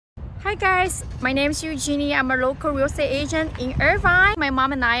Hi guys, my name is Eugenie. I'm a local real estate agent in Irvine. My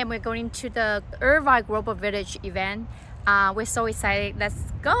mom and I are going to the Irvine Global Village event. We're so excited. Let's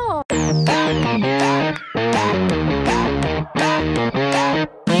go!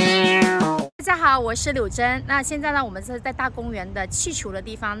 大家好，我是柳珍。那现在呢，我们是在大公园的气球的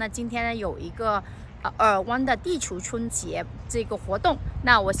地方。那今天呢，有一个尔湾的地球村节这个活动。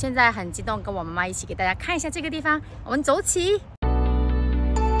那我现在很激动，跟我妈妈一起给大家看一下这个地方。我们走起。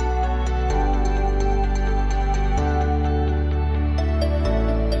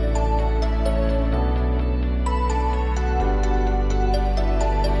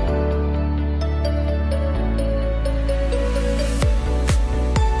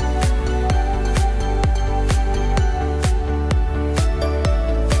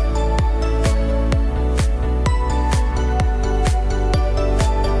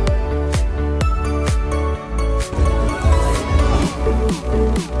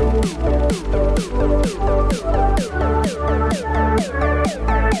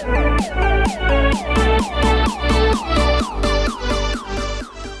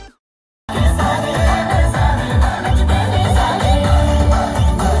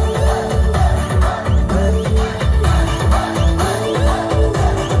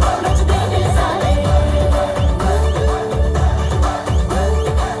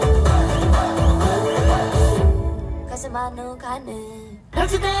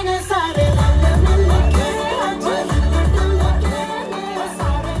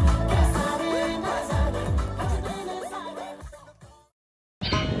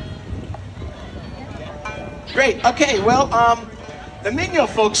Great. Okay, well, the Minyo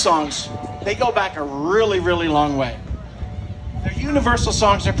folk songs, they go back a really, really long way. They're universal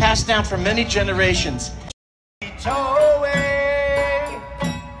songs. They're passed down for many generations.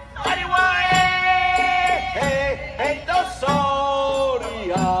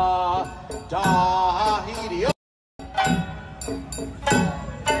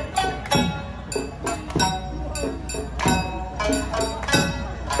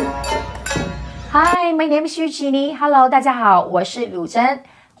 Hi, my name is Eugenie. Hello, 大家好，我是柳珍，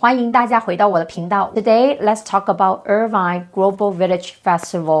欢迎大家回到我的频道。Today, let's talk about Irvine Global Village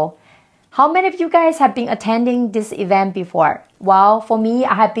Festival. How many of you guys have been attending this event before? Well, for me,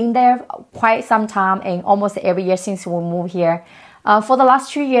 I have been there quite some time and almost every year since we moved here. For the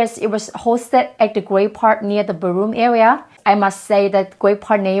last 2 years, it was hosted at the Great Park near the Ballroom area. I must say that Great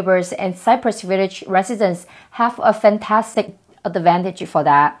Park neighbors and Cypress Village residents have a fantastic advantage for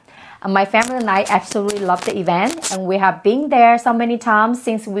that. My family and I absolutely love the event, and we have been there so many times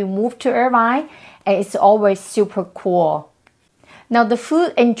since we moved to Irvine, and it's always super cool. Now, the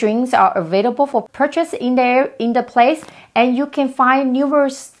food and drinks are available for purchase in the place, and you can find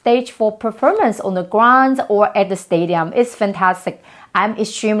numerous stages for performance on the grounds or at the stadium. It's fantastic. I'm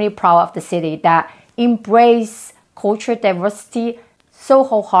extremely proud of the city that embrace cultural diversity so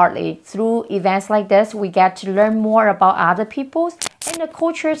wholeheartedly. Through events like this, we get to learn more about other people's and the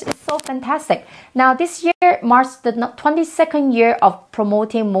cultures is so fantastic. Now, this year marks the 22nd year of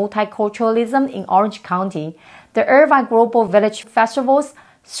promoting multiculturalism in Orange County. The Irvine Global Village Festivals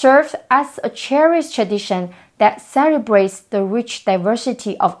serves as a cherished tradition that celebrates the rich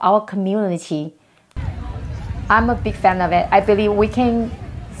diversity of our community. I'm a big fan of it. I believe we can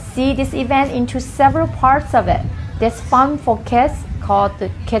see this event into several parts of it. There's fun for kids called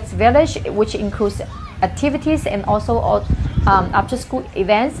the Kids Village, which includes activities and also after school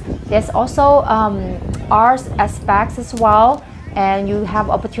events. There's also arts aspects as well, and you have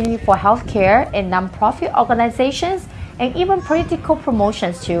opportunity for healthcare and non-profit organizations and even political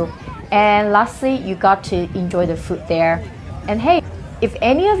promotions too. And lastly, you got to enjoy the food there. And hey, if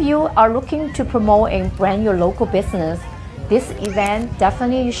any of you are looking to promote and brand your local business, this event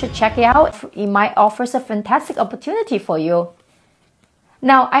definitely you should check it out. It might offer a fantastic opportunity for you.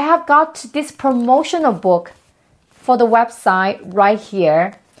 Now, I have got this promotional book for the website right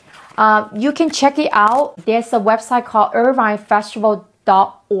here. You can check it out. There's a website called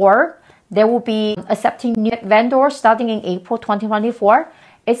irvinefestival.org. They will be accepting new vendors starting in April 2024.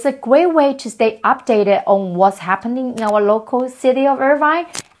 It's a great way to stay updated on what's happening in our local city of Irvine.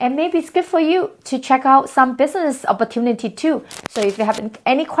 And maybe it's good for you to check out some business opportunity too. So if you have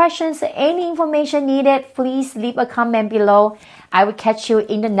any questions, any information needed, please leave a comment below. I will catch you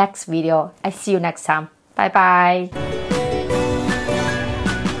in the next video. I see you next time. Bye bye.